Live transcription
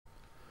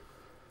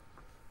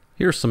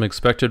Here's some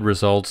expected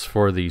results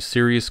for the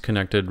series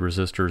connected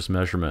resistors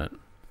measurement.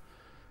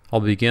 I'll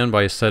begin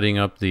by setting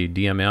up the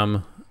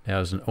DMM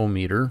as an ohm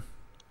meter,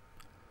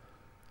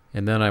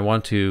 and then I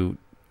want to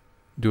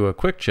do a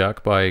quick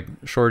check by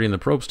shorting the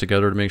probes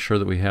together to make sure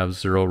that we have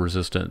zero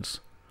resistance.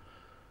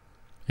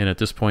 And at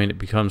this point it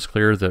becomes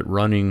clear that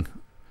running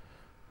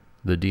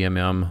the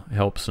DMM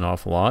helps an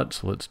awful lot,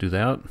 so let's do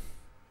that.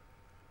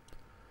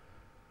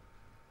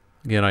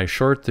 Again, I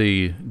short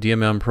the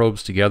DMM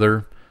probes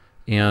together,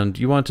 and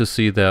you want to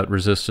see that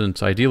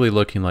resistance ideally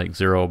looking like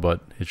 0,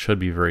 but it should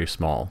be very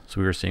small. So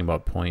we were seeing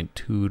about 0.2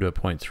 to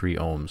 0.3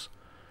 ohms.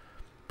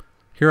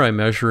 Here I'm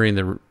measuring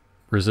the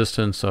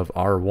resistance of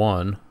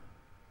R1,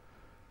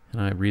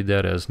 and I read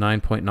that as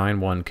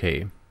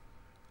 9.91K.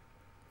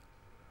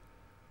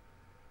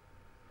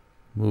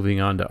 Moving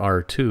on to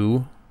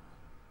R2,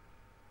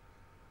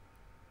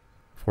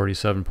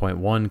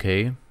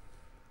 47.1K.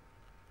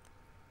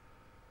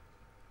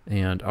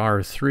 And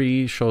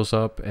R3 shows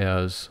up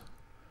as,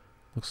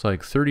 looks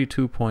like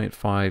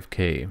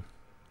 32.5K.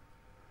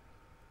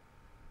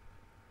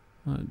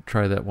 I'll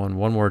try that one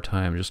more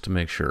time just to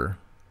make sure.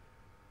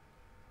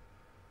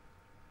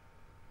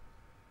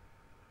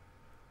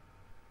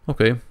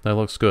 Okay, that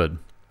looks good.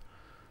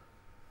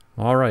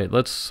 All right,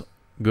 let's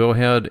go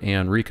ahead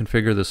and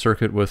reconfigure the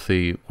circuit with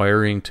the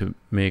wiring to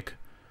make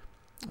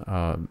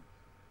a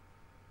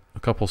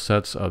couple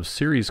sets of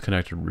series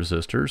connected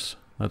resistors.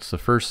 That's the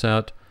first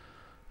set,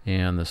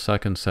 and the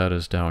second set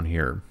is down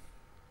here.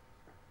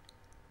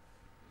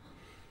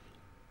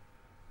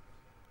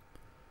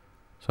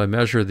 So I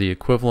measure the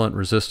equivalent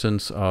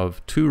resistance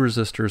of two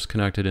resistors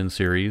connected in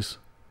series,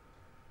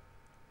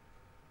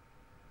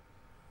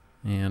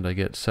 and I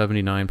get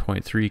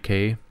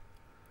 79.3K.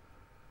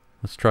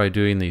 Let's try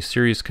doing the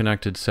series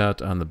connected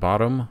set on the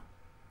bottom.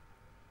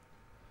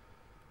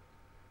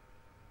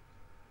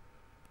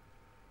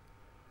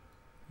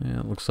 And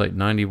it looks like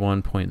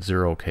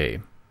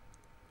 91.0K.